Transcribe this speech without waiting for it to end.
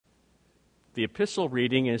The epistle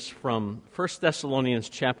reading is from 1 Thessalonians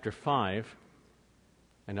chapter 5,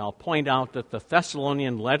 and I'll point out that the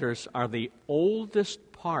Thessalonian letters are the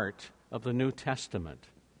oldest part of the New Testament,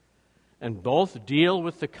 and both deal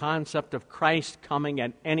with the concept of Christ coming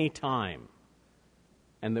at any time,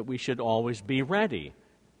 and that we should always be ready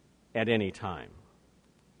at any time.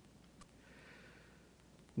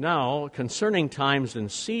 Now, concerning times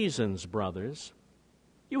and seasons, brothers,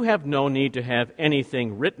 you have no need to have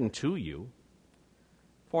anything written to you,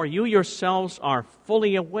 for you yourselves are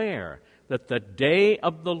fully aware that the day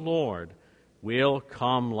of the Lord will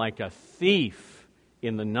come like a thief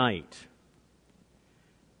in the night.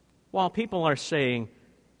 While people are saying,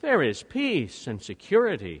 there is peace and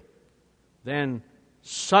security, then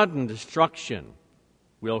sudden destruction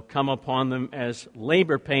will come upon them as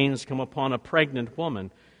labor pains come upon a pregnant woman,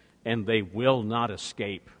 and they will not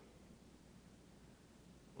escape.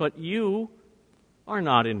 But you are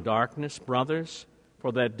not in darkness, brothers,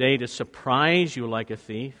 for that day to surprise you like a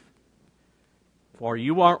thief. For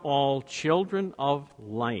you are all children of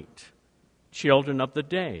light, children of the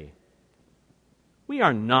day. We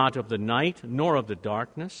are not of the night, nor of the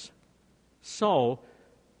darkness. So,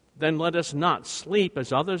 then let us not sleep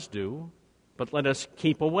as others do, but let us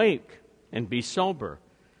keep awake and be sober.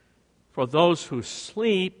 For those who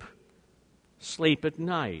sleep, sleep at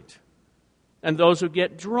night, and those who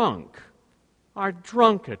get drunk are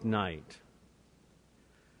drunk at night.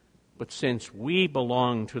 But since we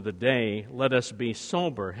belong to the day, let us be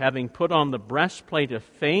sober, having put on the breastplate of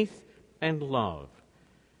faith and love,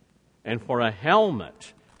 and for a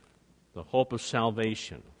helmet, the hope of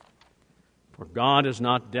salvation. For God has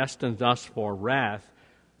not destined us for wrath,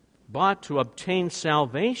 but to obtain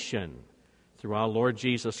salvation through our Lord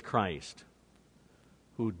Jesus Christ,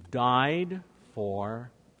 who died for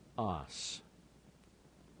us,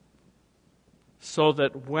 so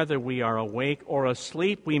that whether we are awake or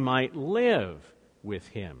asleep, we might live with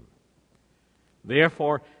him.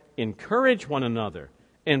 Therefore, encourage one another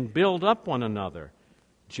and build up one another,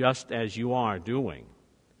 just as you are doing.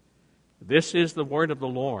 This is the word of the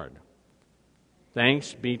Lord.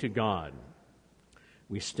 Thanks be to God.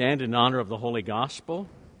 We stand in honor of the Holy Gospel.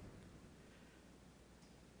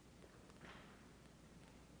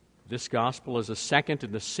 This Gospel is the second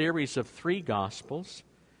in the series of 3 Gospels.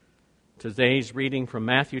 Today's reading from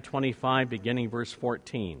Matthew 25, beginning verse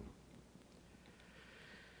 14.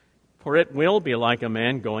 For it will be like a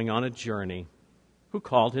man going on a journey, who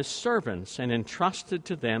called his servants and entrusted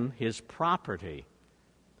to them his property.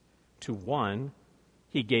 To one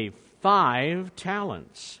he gave 5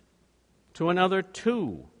 talents, to another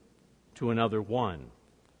 2, to another 1,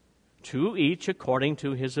 to each according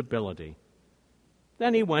to his ability.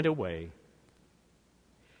 Then he went away.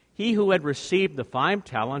 He who had received the 5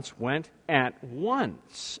 talents went at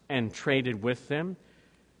once and traded with them,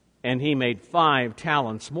 and he made 5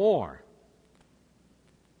 talents more.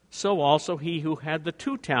 So also he who had the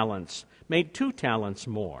 2 talents made 2 talents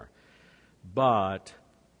more. But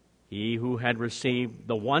he who had received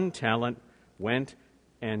the 1 talent went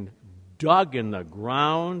and dug in the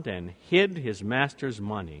ground and hid his master's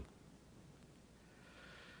money.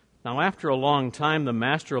 Now after a long time the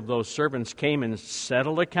master of those servants came and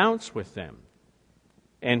settled accounts with them.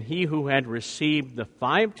 And he who had received the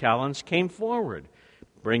 5 talents came forward,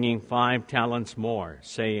 bringing 5 talents more,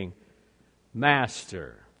 saying,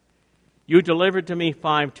 Master, you delivered to me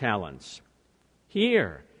 5 talents.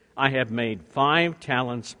 Here I have made 5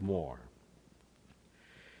 talents more.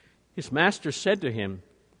 His master said to him,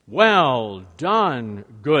 Well done,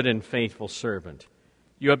 good and faithful servant.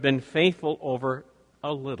 You have been faithful over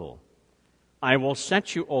a little. I will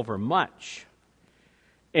set you over much.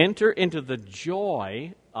 Enter into the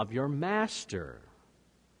joy of your master.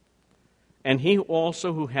 And he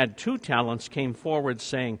also who had 2 talents came forward,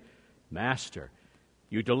 saying, Master,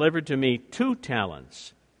 you delivered to me 2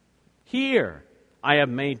 talents. Here I have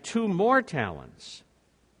made 2 more talents.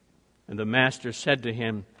 And the master said to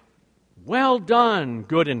him, Well done,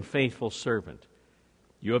 good and faithful servant.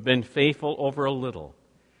 You have been faithful over a little.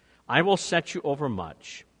 I will set you over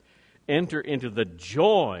much. Enter into the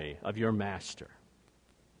joy of your master.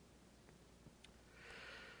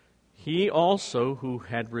 He also who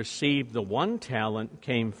had received the 1 talent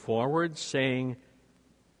came forward, saying,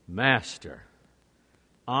 Master,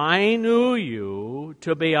 I knew you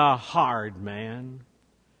to be a hard man,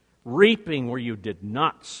 reaping where you did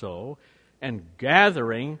not sow, and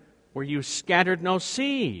gathering where you scattered no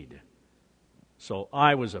seed. So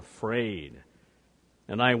I was afraid,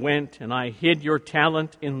 and I went and I hid your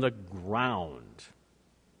talent in the ground.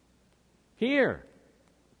 Here,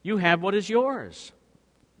 you have what is yours.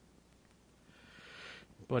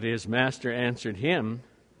 But his master answered him,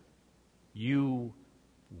 "You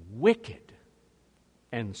wicked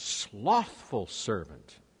and slothful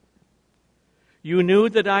servant. You knew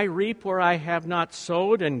that I reap where I have not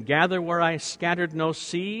sowed and gather where I scattered no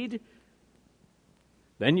seed?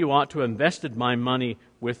 Then you ought to have invested my money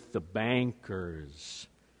with the bankers,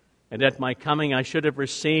 and at my coming I should have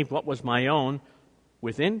received what was my own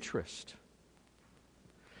with interest.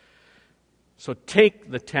 So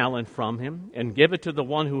take the talent from him and give it to the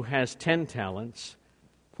one who has 10 talents,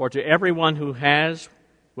 for to everyone who has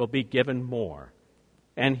will be given more,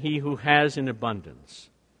 and he who has in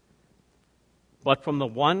abundance. But from the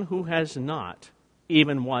one who has not,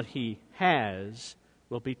 even what he has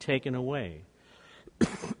will be taken away.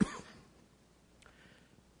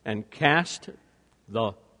 And cast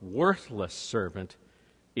the worthless servant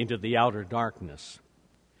into the outer darkness.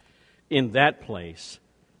 In that place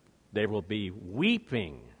there will be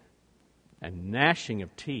weeping and gnashing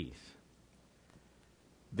of teeth.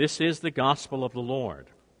 This is the gospel of the Lord.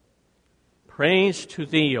 Praise to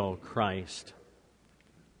thee, O Christ.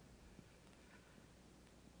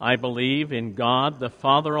 I believe in God, the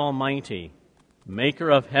Father Almighty, maker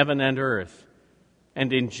of heaven and earth,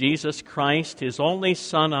 and in Jesus Christ, his only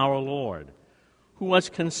Son, our Lord, who was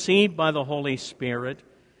conceived by the Holy Spirit,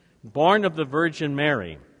 born of the Virgin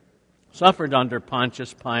Mary, suffered under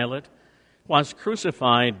Pontius Pilate, was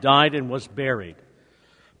crucified, died, and was buried.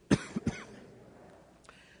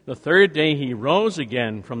 The third day he rose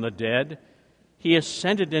again from the dead. He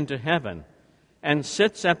ascended into heaven and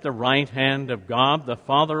sits at the right hand of God, the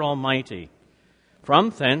Father Almighty. From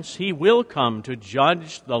thence he will come to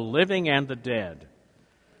judge the living and the dead.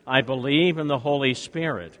 I believe in the Holy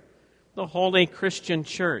Spirit, the holy Christian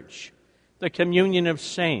church, the communion of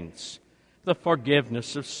saints, the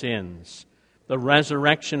forgiveness of sins, the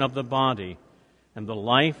resurrection of the body, and the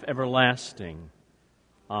life everlasting.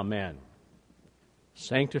 Amen.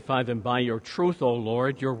 Sanctify them by your truth, O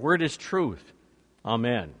Lord. Your word is truth.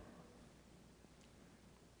 Amen.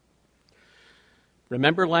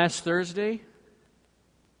 Remember last Thursday?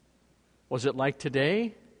 Was it like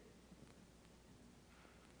today?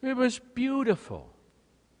 It was beautiful.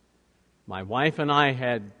 My wife and I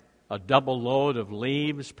had a double load of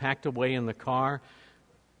leaves packed away in the car,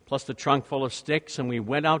 plus the trunk full of sticks, and we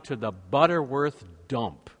went out to the Butterworth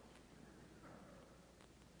dump.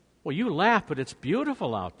 Well, you laugh, but it's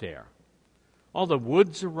beautiful out there. All the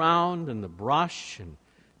woods around and the brush and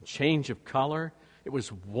change of color. It was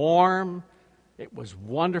warm. It was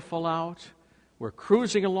wonderful out. We're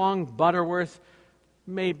cruising along Butterworth,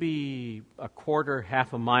 maybe a quarter,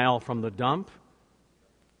 half a mile from the dump.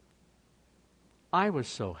 I was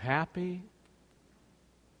so happy.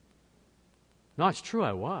 No, it's true,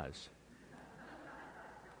 I was.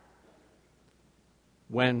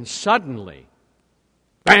 When suddenly,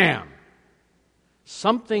 bam,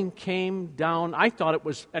 something came down. I thought it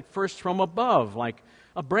was at first from above, like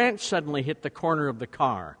a branch suddenly hit the corner of the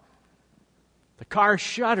car. The car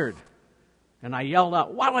shuddered, and I yelled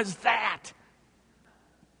out, "What was that?"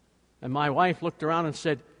 And my wife looked around and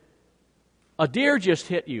said, "A deer just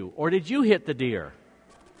hit you, or did you hit the deer?"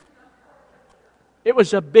 It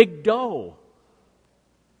was a big doe.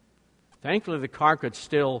 Thankfully, the car could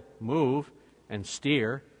still move and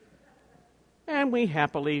steer, and we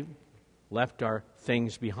happily left our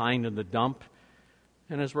things behind in the dump.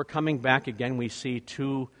 And as we're coming back again, we see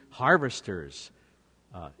two harvesters,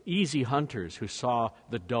 easy hunters who saw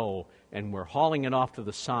the doe and were hauling it off to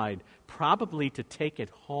the side, probably to take it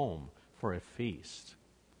home for a feast.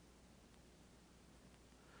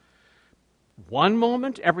 One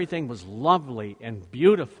moment, everything was lovely and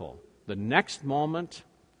beautiful. The next moment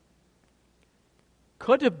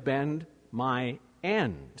could have been my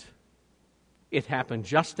end. It happened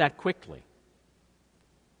just that quickly.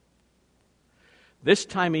 This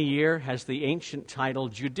time of year has the ancient title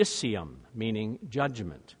Judicium, meaning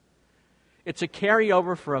judgment. It's a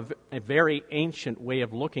carryover for a very ancient way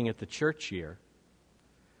of looking at the church year.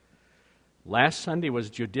 Last Sunday was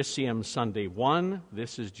Judicium Sunday 1.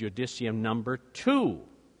 This is Judicium number 2.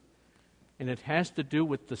 And it has to do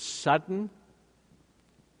with the sudden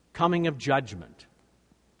coming of judgment.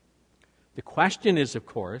 The question is, of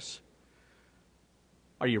course,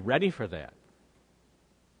 are you ready for that?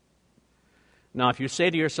 Now, if you say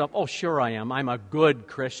to yourself, "Oh, sure I am, I'm a good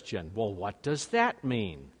Christian," well, what does that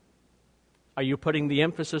mean? Are you putting the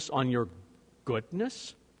emphasis on your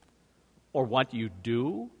goodness or what you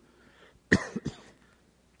do?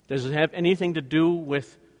 Does it have anything to do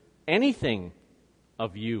with anything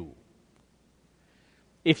of you?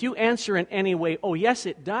 If you answer in any way, "Oh, yes,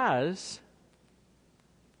 it does,"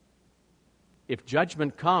 if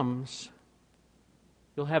judgment comes,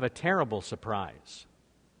 you'll have a terrible surprise.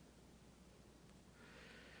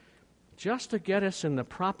 Just to get us in the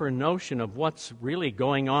proper notion of what's really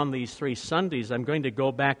going on these 3 Sundays, I'm going to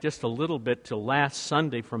go back just a little bit to last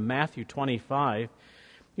Sunday from Matthew 25.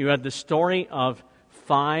 You had the story of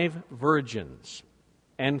 5 virgins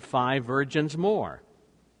and 5 virgins more.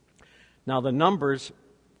 Now, the numbers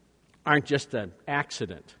aren't just an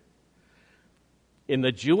accident. In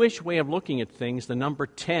the Jewish way of looking at things, the number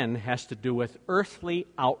 10 has to do with earthly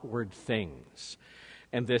outward things.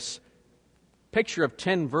 And this picture of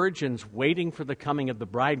 10 virgins waiting for the coming of the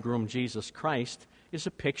bridegroom, Jesus Christ, is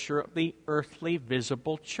a picture of the earthly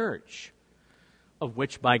visible church, of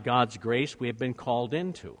which by God's grace we have been called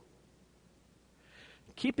into.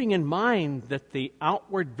 Keeping in mind that the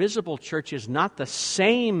outward visible church is not the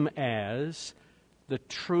same as the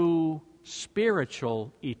true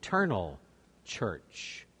spiritual eternal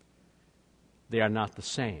church. They are not the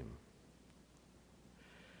same.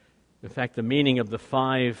 In fact, the meaning of the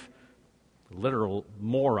 5 literal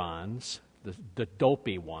morons, the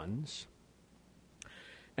dopey ones,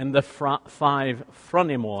 and the 5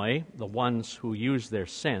 phronimoi, the ones who use their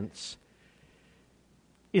sense,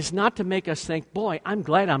 is not to make us think, boy, I'm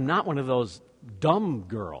glad I'm not one of those dumb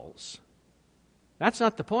girls. That's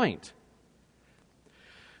not the point.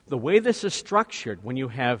 The way this is structured, when you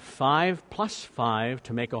have 5 plus 5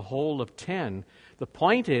 to make a whole of 10, the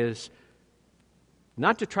point is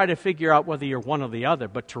not to try to figure out whether you're one or the other,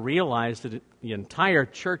 but to realize that the entire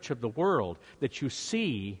church of the world that you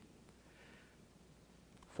see,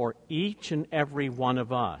 for each and every one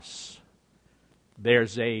of us,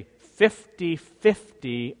 there's a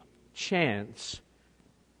 50-50 chance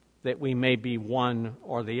that we may be one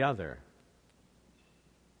or the other.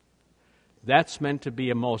 That's meant to be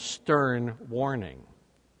a most stern warning.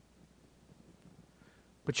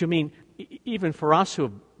 But you mean, even for us who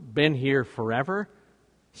have been here forever,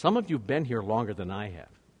 some of you have been here longer than I have.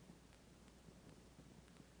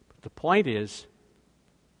 But the point is,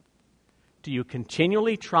 do you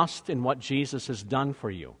continually trust in what Jesus has done for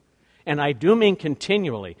you? And I do mean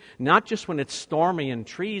continually, not just when it's stormy and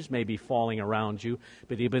trees may be falling around you,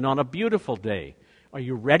 but even on a beautiful day. Are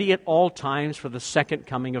you ready at all times for the second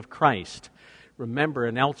coming of Christ? Remember,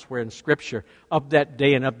 and elsewhere in Scripture, of that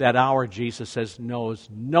day and of that hour, Jesus says, knows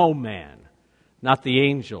no man, not the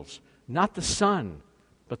angels, not the Son,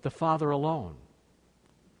 but the Father alone.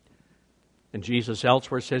 And Jesus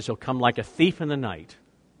elsewhere says he'll come like a thief in the night.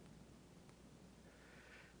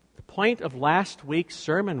 The point of last week's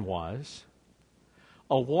sermon was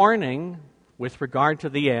a warning with regard to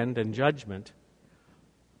the end and judgment.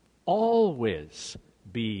 Always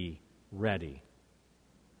be ready.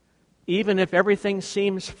 Even if everything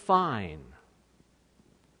seems fine.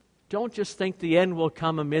 Don't just think the end will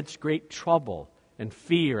come amidst great trouble and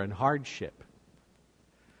fear and hardship.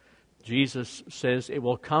 Jesus says it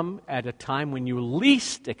will come at a time when you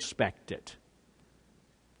least expect it.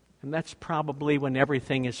 And that's probably when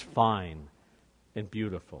everything is fine and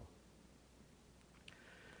beautiful.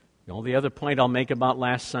 The only other point I'll make about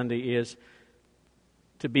last Sunday is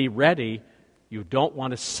to be ready, you don't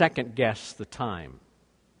want to second guess the time.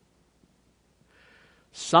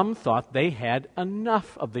 Some thought they had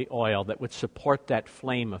enough of the oil that would support that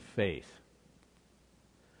flame of faith.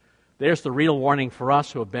 There's the real warning for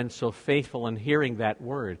us who have been so faithful in hearing that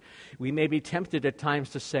word. We may be tempted at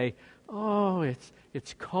times to say, oh,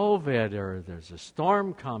 it's COVID, or there's a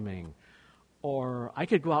storm coming, or I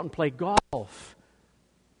could go out and play golf.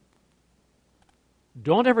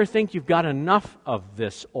 Don't ever think you've got enough of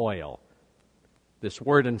this oil, this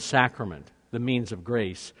word and sacrament, the means of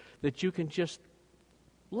grace, that you can just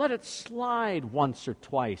let it slide once or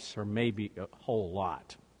twice or maybe a whole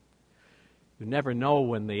lot. You never know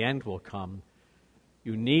when the end will come.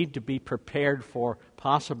 You need to be prepared for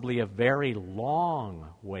possibly a very long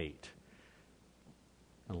wait.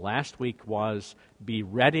 And last week was, be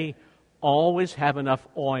ready, always have enough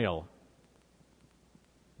oil,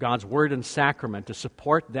 God's Word and Sacrament, to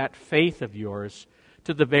support that faith of yours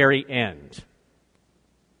to the very end.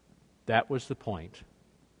 That was the point.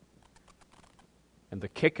 And the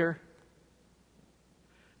kicker,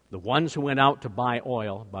 the ones who went out to buy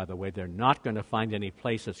oil, by the way, they're not going to find any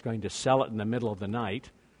place that's going to sell it in the middle of the night.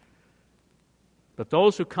 But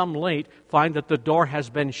those who come late find that the door has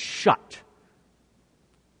been shut.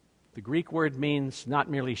 The Greek word means not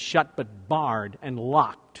merely shut, but barred and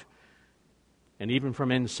locked. And even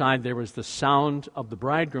from inside there was the sound of the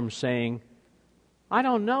bridegroom saying, I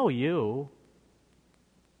don't know you.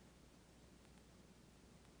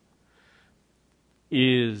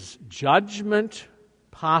 Is judgment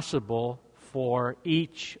possible for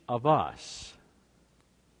each of us?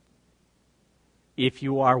 If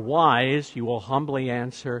you are wise, you will humbly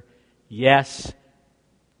answer, yes,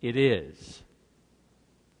 it is.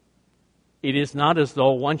 It is not as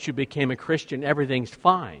though once you became a Christian, everything's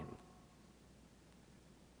fine.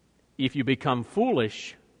 If you become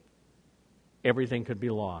foolish, everything could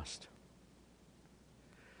be lost.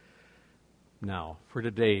 Now, for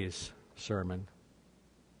today's sermon,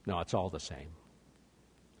 no, it's all the same.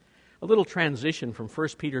 A little transition from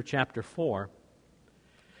 1 Peter chapter 4.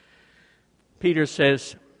 Peter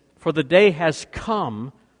says, "For the day has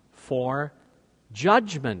come for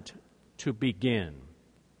judgment to begin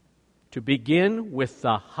with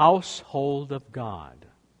the household of God.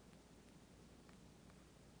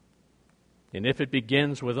 And if it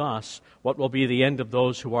begins with us, what will be the end of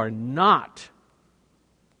those who are not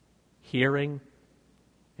hearing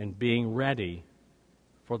and being ready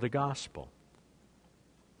for the gospel?"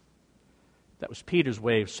 That was Peter's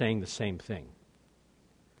way of saying the same thing.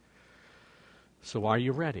 So are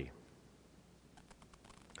you ready?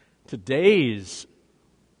 Today's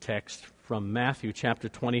text from Matthew chapter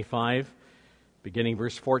 25, beginning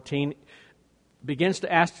verse 14, begins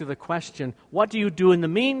to ask you the question, what do you do in the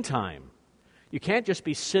meantime? You can't just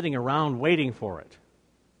be sitting around waiting for it.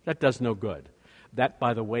 That does no good. That,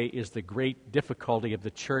 by the way, is the great difficulty of the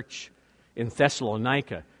church in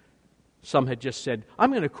Thessalonica. Some had just said, I'm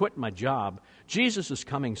going to quit my job. Jesus is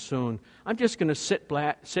coming soon. I'm just going to sit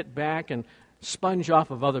back and sponge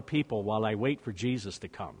off of other people while I wait for Jesus to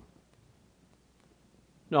come.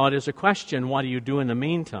 No, it is a question, what do you do in the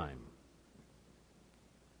meantime?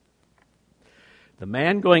 The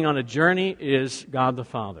man going on a journey is God the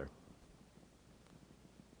Father.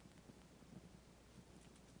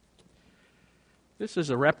 This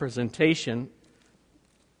is a representation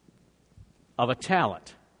of a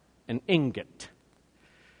talent, an ingot.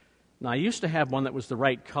 Now, I used to have one that was the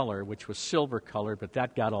right color, which was silver colored, but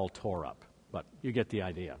that got all tore up. But you get the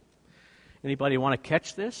idea. Anybody want to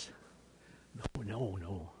catch this?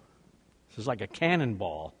 No. This is like a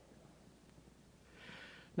cannonball.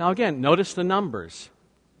 Now again, notice the numbers.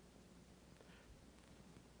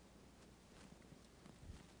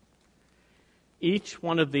 Each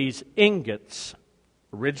one of these ingots,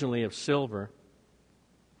 originally of silver,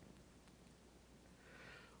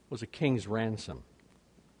 was a king's ransom.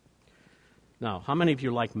 Now, how many of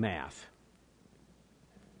you like math?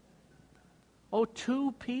 Oh,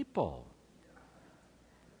 2 people.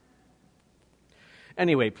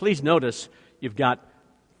 Anyway, please notice you've got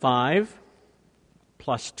 5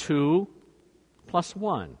 plus 2 plus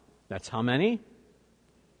 1. That's how many?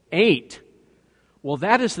 8. Well,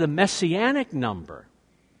 that is the messianic number.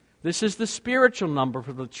 This is the spiritual number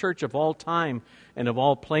for the church of all time and of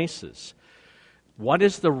all places. What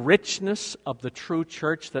is the richness of the true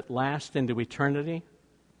church that lasts into eternity?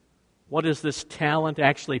 What is this talent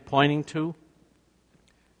actually pointing to?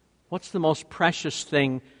 What's the most precious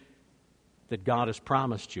thing that God has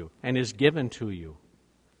promised you and is given to you?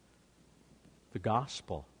 The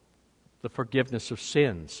gospel, the forgiveness of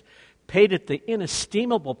sins, paid at the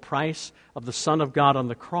inestimable price of the Son of God on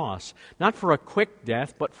the cross, not for a quick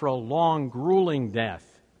death, but for a long, grueling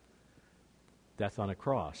death. Death on a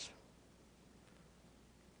cross.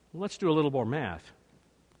 Let's do a little more math.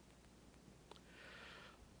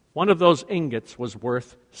 One of those ingots was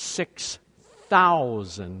worth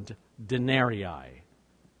 6,000 denarii.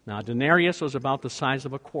 Now, a denarius was about the size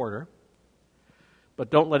of a quarter, but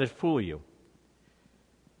don't let it fool you.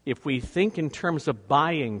 If we think in terms of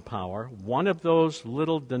buying power, one of those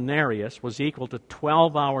little denarius was equal to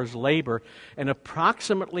 12 hours' labor and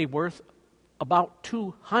approximately worth about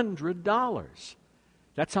 $200.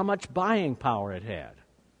 That's how much buying power it had.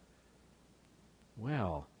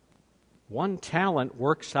 Well, 1 talent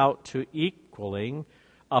works out to equaling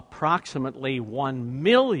approximately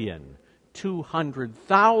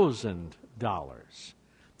 $1,200,000.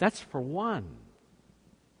 That's for one.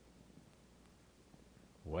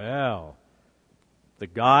 Well, the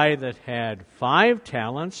guy that had 5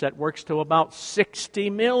 talents, that works to about 60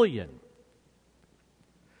 million.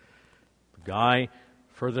 The guy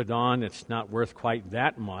further on, it's not worth quite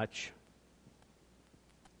that much,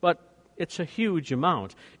 but it's a huge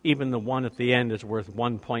amount. Even the one at the end is worth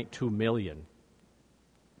 1.2 million.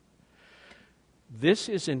 This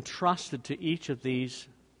is entrusted to each of these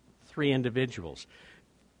 3 individuals.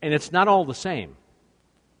 And it's not all the same.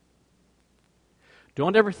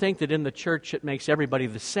 Don't ever think that in the church it makes everybody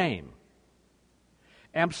the same.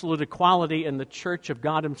 Absolute equality in the church of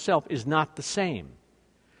God Himself is not the same.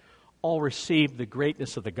 All receive the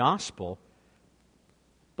greatness of the gospel,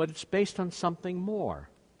 but it's based on something more.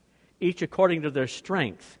 Each according to their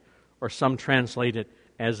strength, or some translate it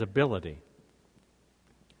as ability.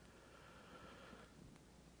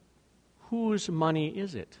 whose money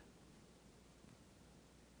is it?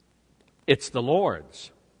 It's the Lord's.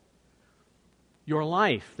 Your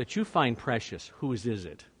life that you find precious, whose is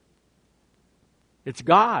it? It's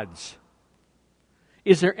God's.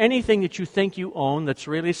 Is there anything that you think you own that's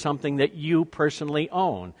really something that you personally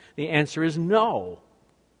own? The answer is no.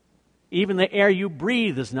 Even the air you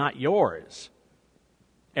breathe is not yours.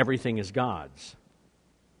 Everything is God's.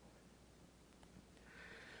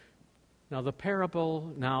 Now, the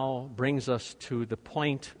parable now brings us to the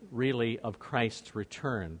point, really, of Christ's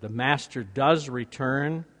return. The master does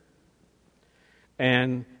return,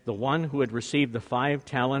 and the one who had received the 5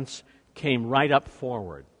 talents came right up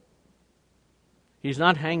forward. He's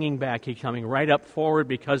not hanging back. He's coming right up forward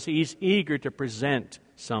because he's eager to present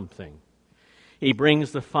something. He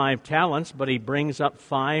brings the 5 talents, but he brings up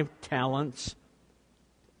 5 talents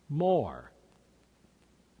more.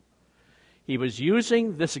 He was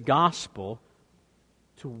using this gospel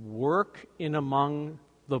to work in among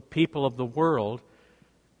the people of the world.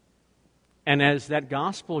 And as that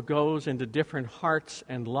gospel goes into different hearts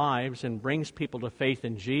and lives and brings people to faith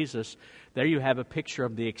in Jesus, there you have a picture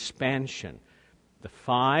of the expansion. The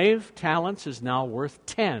 5 talents is now worth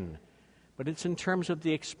 10, but it's in terms of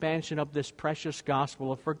the expansion of this precious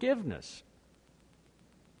gospel of forgiveness.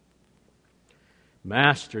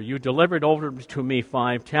 Master, you delivered over to me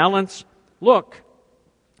 5 talents. Look,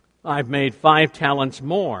 I've made 5 talents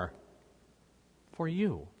more for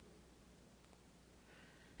you.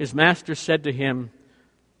 His master said to him,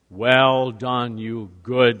 well done, you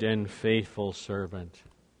good and faithful servant.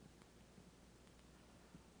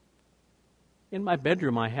 In my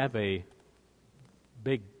bedroom, I have a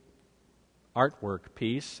big artwork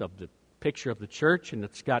piece of the picture of the church, and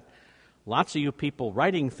it's got lots of you people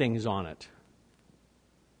writing things on it.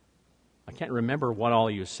 I can't remember what all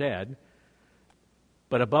you said,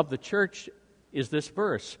 but above the church is this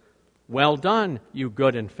verse, well done, you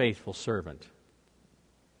good and faithful servant.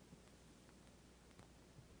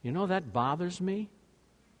 You know, that bothers me,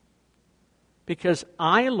 because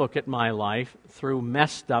I look at my life through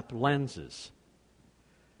messed up lenses.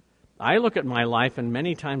 I look at my life, and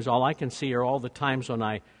many times all I can see are all the times when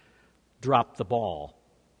I dropped the ball,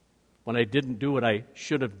 when I didn't do what I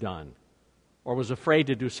should have done, or was afraid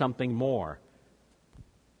to do something more.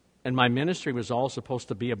 And my ministry was all supposed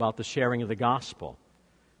to be about the sharing of the gospel.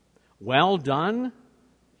 Well done,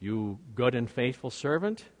 you good and faithful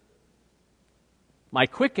servant. My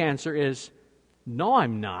quick answer is, no,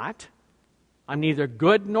 I'm not. I'm neither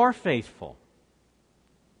good nor faithful.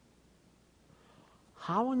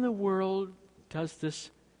 How in the world does this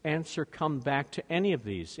answer come back to any of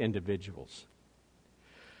these individuals?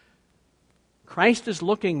 Christ is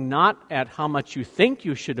looking not at how much you think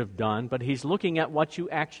you should have done, but he's looking at what you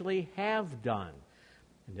actually have done.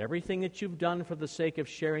 And everything that you've done for the sake of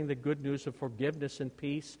sharing the good news of forgiveness and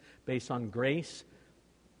peace based on grace,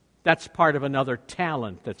 that's part of another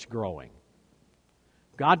talent that's growing.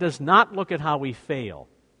 God does not look at how we fail.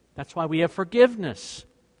 That's why we have forgiveness.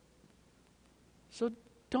 So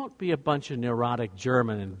don't be a bunch of neurotic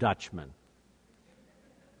German and Dutchmen.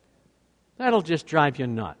 That'll just drive you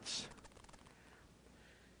nuts.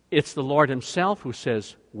 It's the Lord himself who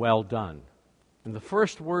says, well done. And the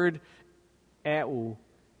first word, eu,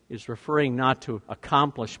 is referring not to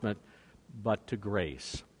accomplishment, but to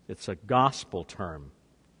grace. It's a gospel term.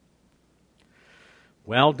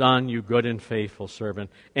 Well done, you good and faithful servant.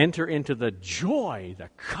 Enter into the joy, the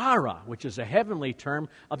chara, which is a heavenly term,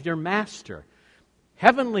 of your master.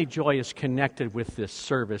 Heavenly joy is connected with this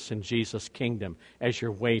service in Jesus' kingdom as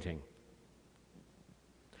you're waiting.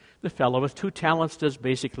 The fellow with 2 talents does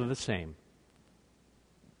basically the same.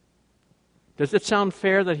 Does it sound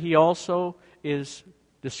fair that he also is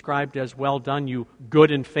described as, well done, you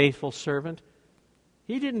good and faithful servant?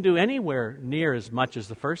 He didn't do anywhere near as much as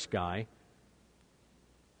the first guy.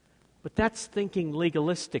 But that's thinking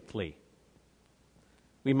legalistically.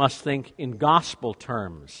 We must think in gospel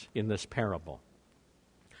terms in this parable.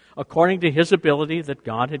 According to his ability that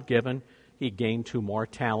God had given, he gained 2 more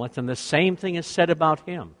talents, and the same thing is said about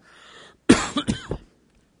him.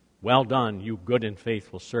 Well done, you good and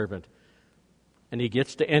faithful servant. And he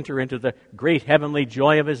gets to enter into the great heavenly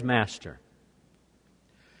joy of his master.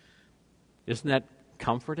 Isn't that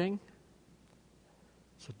comforting?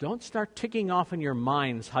 So don't start ticking off in your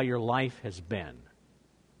minds how your life has been.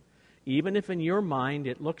 Even if in your mind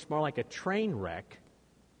it looks more like a train wreck,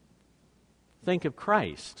 think of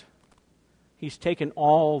Christ. He's taken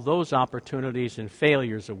all those opportunities and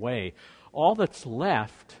failures away. All that's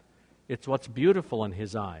left, it's what's beautiful in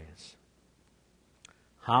his eyes.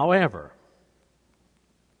 However,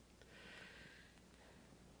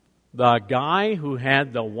 The guy who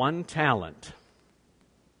had the one talent,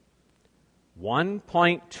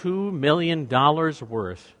 $1.2 million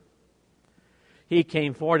worth, he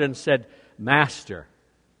came forward and said, Master,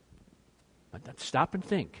 stop and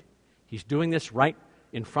think. He's doing this right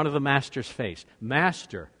in front of the master's face.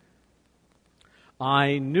 Master,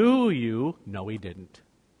 I knew you. No, he didn't.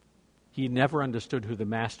 He never understood who the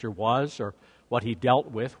master was or what he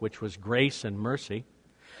dealt with, which was grace and mercy.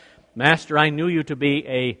 Master, I knew you to be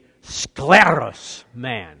a skleros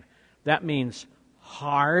man. That means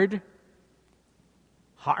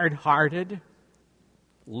hard-hearted,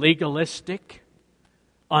 legalistic,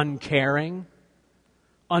 uncaring,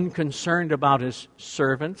 unconcerned about his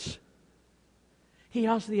servants. He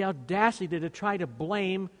has the audacity to try to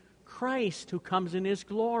blame Christ who comes in his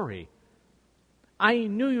glory. I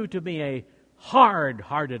knew you to be a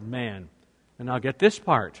hard-hearted man. And I'll get this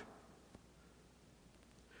part.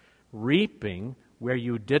 Reaping where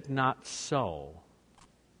you did not sow.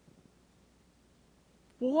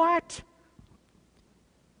 What?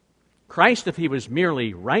 Christ, if he was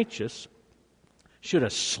merely righteous, should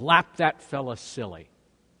have slapped that fella silly.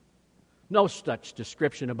 No such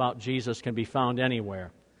description about Jesus can be found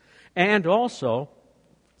anywhere. And also,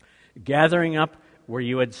 gathering up where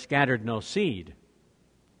you had scattered no seed.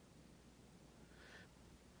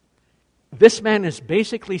 This man is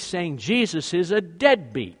basically saying Jesus is a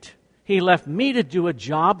deadbeat. He left me to do a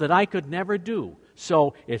job that I could never do.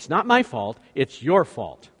 So it's not my fault, it's your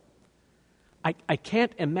fault. I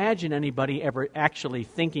can't imagine anybody ever actually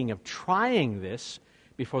thinking of trying this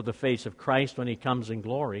before the face of Christ when he comes in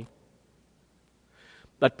glory.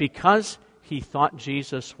 But because he thought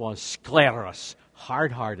Jesus was skleros,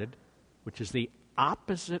 hard-hearted, which is the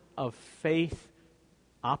opposite of faith,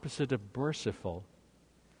 opposite of merciful,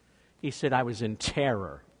 he said, I was in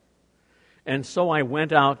terror. And so I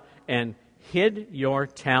went out and hid your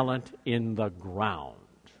talent in the ground.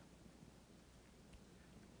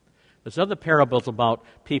 There's other parables about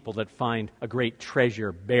people that find a great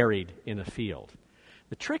treasure buried in a field.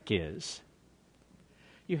 The trick is,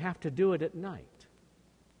 you have to do it at night.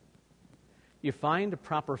 You find a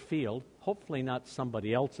proper field, hopefully not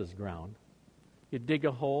somebody else's ground. You dig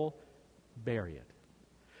a hole, bury it.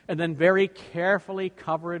 And then very carefully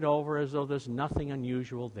cover it over as though there's nothing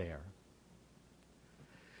unusual there.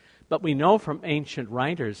 But we know from ancient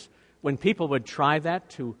writers, when people would try that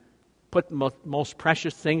to put most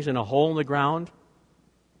precious things in a hole in the ground,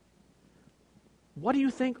 what do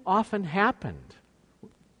you think often happened?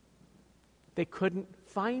 They couldn't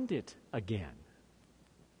find it again.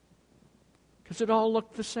 Because it all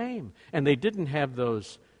looked the same. And they didn't have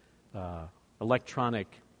those electronic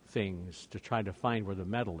things to try to find where the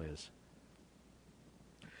metal is.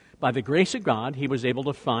 By the grace of God, he was able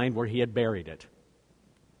to find where he had buried it.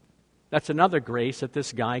 That's another grace that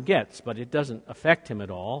this guy gets, but it doesn't affect him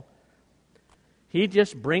at all. He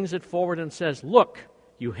just brings it forward and says, look,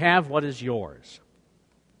 you have what is yours.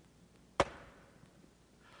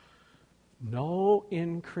 No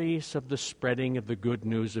increase of the spreading of the good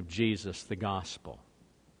news of Jesus, the gospel.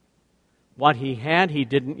 What he had, he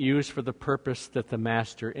didn't use for the purpose that the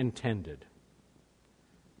master intended.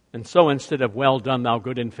 And so instead of, well done, thou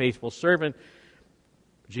good and faithful servant,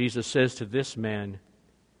 Jesus says to this man,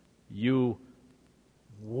 you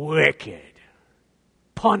wicked,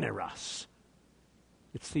 poneros.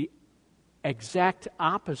 It's the exact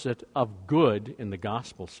opposite of good in the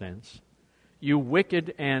gospel sense. You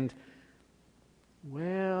wicked and,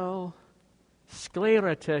 well,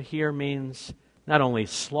 sklerata here means not only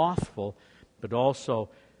slothful, but also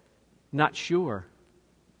not sure,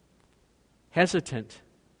 hesitant,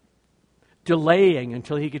 delaying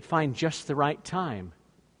until he could find just the right time.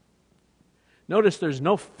 Notice there's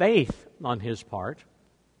no faith on his part.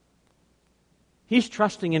 He's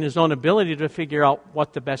trusting in his own ability to figure out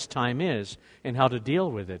what the best time is and how to deal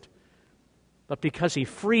with it. But because he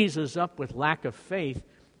freezes up with lack of faith,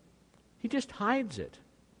 he just hides it.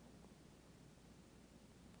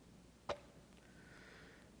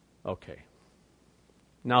 Okay.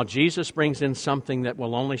 Now Jesus brings in something that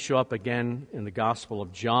will only show up again in the Gospel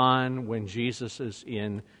of John when Jesus is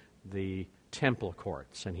in the temple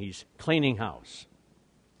courts and he's cleaning house.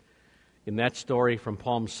 In that story from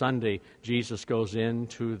Palm Sunday, Jesus goes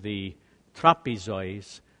into the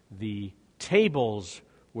trapezois, the tables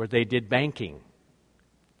where they did banking.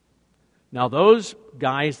 Now those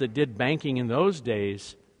guys that did banking in those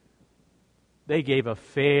days, they gave a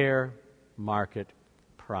fair market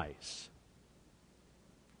price.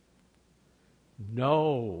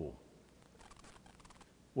 No.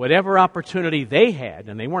 Whatever opportunity they had,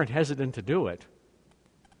 and they weren't hesitant to do it,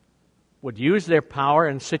 would use their power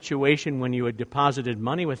and situation when you had deposited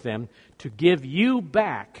money with them to give you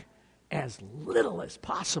back as little as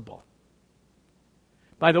possible.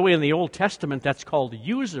 By the way, in the Old Testament, that's called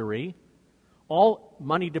usury. All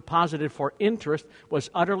money deposited for interest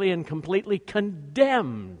was utterly and completely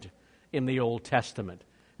condemned in the Old Testament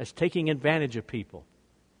as taking advantage of people.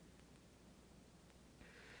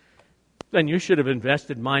 Then you should have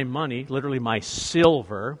invested my money, literally my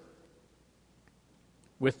silver,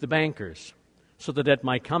 with the bankers, so that at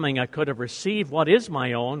my coming I could have received what is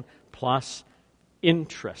my own plus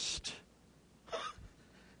interest.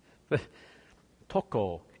 The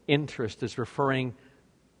toko, interest, is referring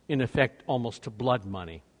in effect almost to blood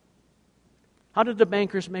money. How did the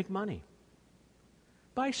bankers make money?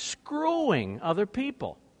 By screwing other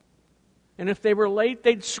people. And if they were late,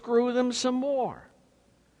 they'd screw them some more.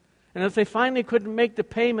 And if they finally couldn't make the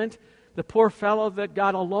payment, the poor fellow that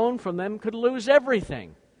got a loan from them could lose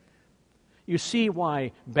everything. You see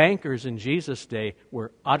why bankers in Jesus' day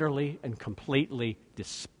were utterly and completely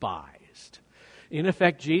despised. In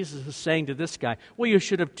effect, Jesus is saying to this guy, well, you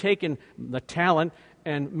should have taken the talent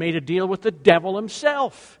and made a deal with the devil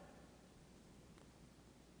himself.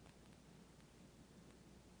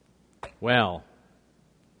 Well,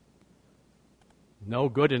 no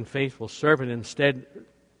good and faithful servant. Instead,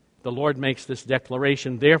 the Lord makes this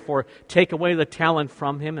declaration, therefore, take away the talent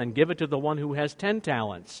from him and give it to the one who has 10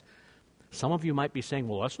 talents. Some of you might be saying,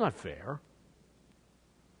 well, that's not fair.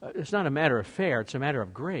 It's not a matter of fair, it's a matter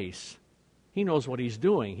of grace. He knows what he's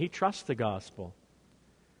doing. He trusts the gospel.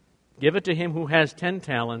 Give it to him who has 10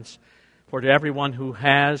 talents, for to everyone who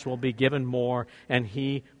has will be given more, and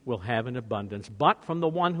he will have an abundance. But from the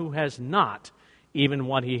one who has not, even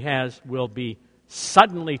what he has will be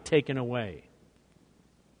suddenly taken away.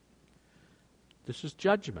 This is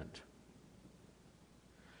judgment.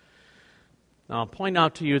 Now, I'll point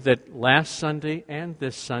out to you that last Sunday and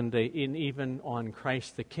this Sunday, and even on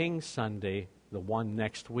Christ the King Sunday, the one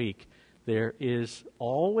next week, there is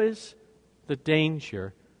always the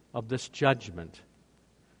danger of this judgment.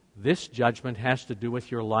 This judgment has to do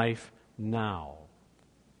with your life now.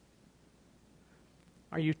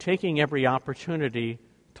 Are you taking every opportunity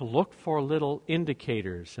to look for little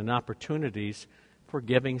indicators and opportunities for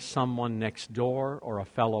giving someone next door or a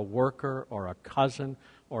fellow worker or a cousin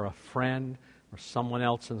or a friend or someone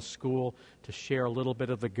else in school to share a little bit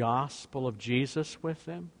of the gospel of Jesus with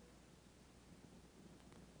them?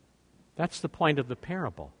 That's the point of the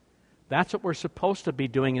parable. That's what we're supposed to be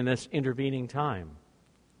doing in this intervening time.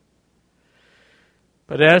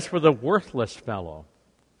 But as for the worthless fellow,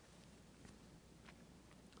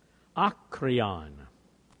 akrion,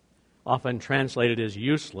 often translated as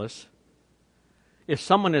useless, if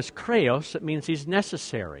someone is kreos, it means he's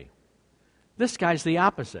necessary. This guy's the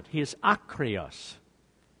opposite. He is akrios.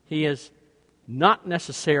 He is not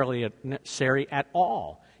necessarily necessary at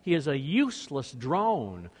all. He is a useless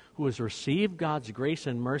drone who has received God's grace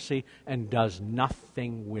and mercy and does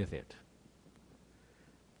nothing with it.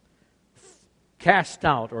 Cast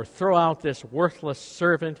out or throw out this worthless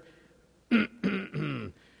servant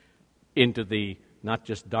into the not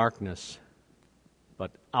just darkness,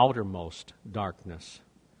 but outermost darkness.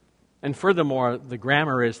 And furthermore, the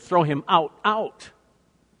grammar is throw him out,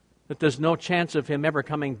 that there's no chance of him ever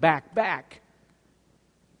coming back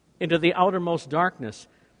into the outermost darkness,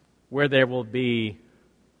 where there will be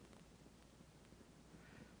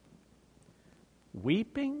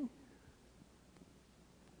weeping.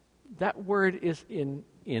 That word is in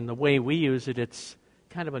the way we use it, it's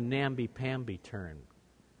kind of a namby-pamby term.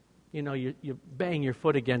 You know, you bang your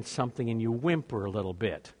foot against something and you whimper a little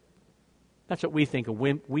bit. That's what we think of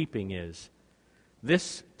weeping is.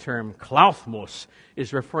 This term, klauthmos,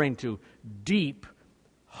 is referring to deep,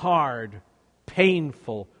 hard,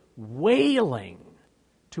 painful wailing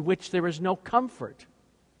to which there is no comfort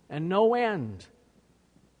and no end.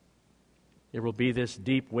 There will be this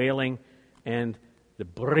deep wailing and the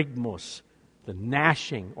brigmos, the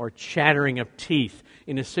gnashing or chattering of teeth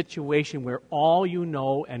in a situation where all you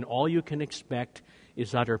know and all you can expect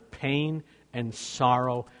is utter pain and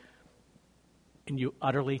sorrow, and you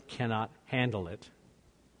utterly cannot handle it,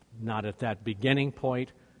 not at that beginning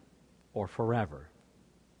point or forever.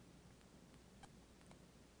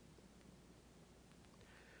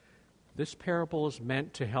 This parable is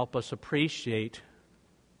meant to help us appreciate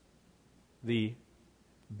the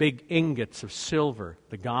big ingots of silver,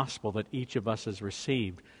 the gospel that each of us has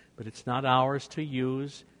received. But it's not ours to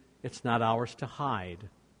use. It's not ours to hide.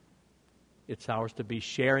 It's ours to be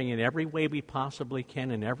sharing in every way we possibly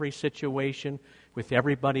can, in every situation, with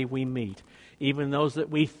everybody we meet, even those that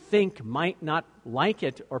we think might not like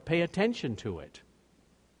it or pay attention to it.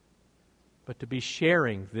 but to be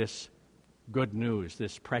sharing this good news,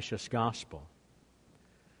 this precious gospel.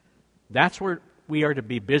 That's what we are to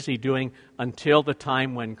be busy doing until the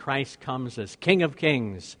time when Christ comes as King of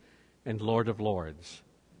Kings and Lord of Lords.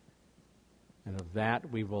 And of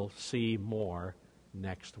that we will see more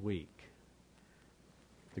next week.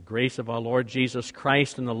 The grace of our Lord Jesus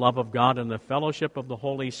Christ and the love of God and the fellowship of the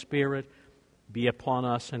Holy Spirit be upon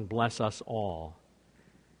us and bless us all.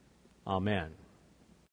 Amen.